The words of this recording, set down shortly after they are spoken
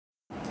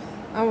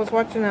I was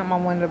watching out my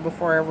window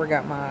before I ever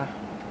got my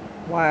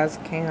Wise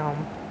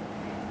cam,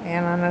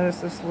 and I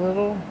noticed this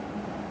little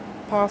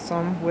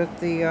possum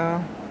with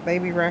the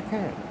baby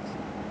raccoons.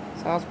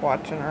 So I was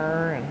watching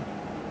her, and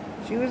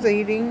she was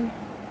eating,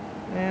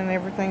 and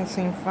everything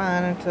seemed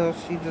fine until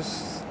she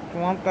just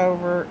slumped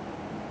over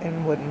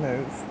and wouldn't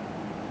move.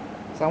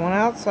 So I went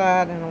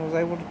outside and I was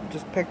able to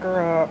just pick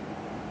her up,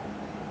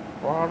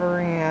 brought her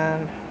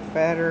in,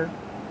 fed her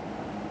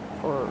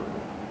for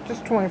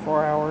just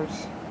 24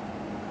 hours.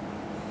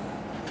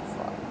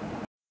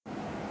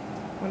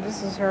 Well,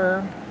 this is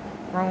her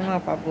grown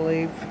up, I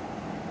believe.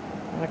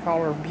 And I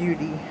call her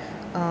Beauty.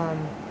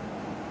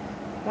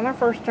 When I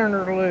first turned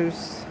her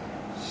loose,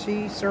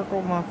 she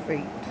circled my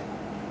feet.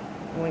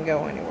 Wouldn't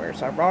go anywhere.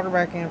 So I brought her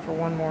back in for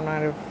one more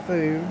night of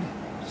food.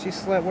 She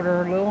slept with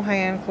her little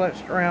hand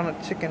clutched around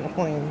a chicken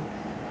wing.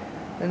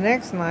 The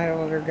next night I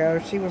let her go.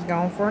 She was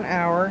gone for an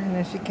hour, and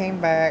then she came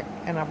back,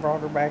 and I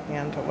brought her back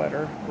in to let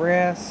her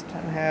rest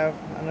and have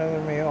another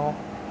meal.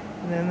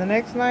 And then the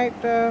next night,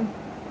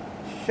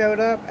 she showed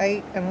up,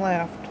 ate, and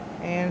left.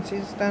 And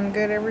she's done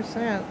good ever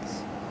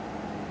since.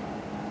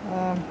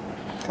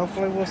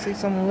 Hopefully we'll see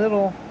some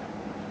little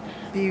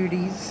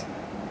beauties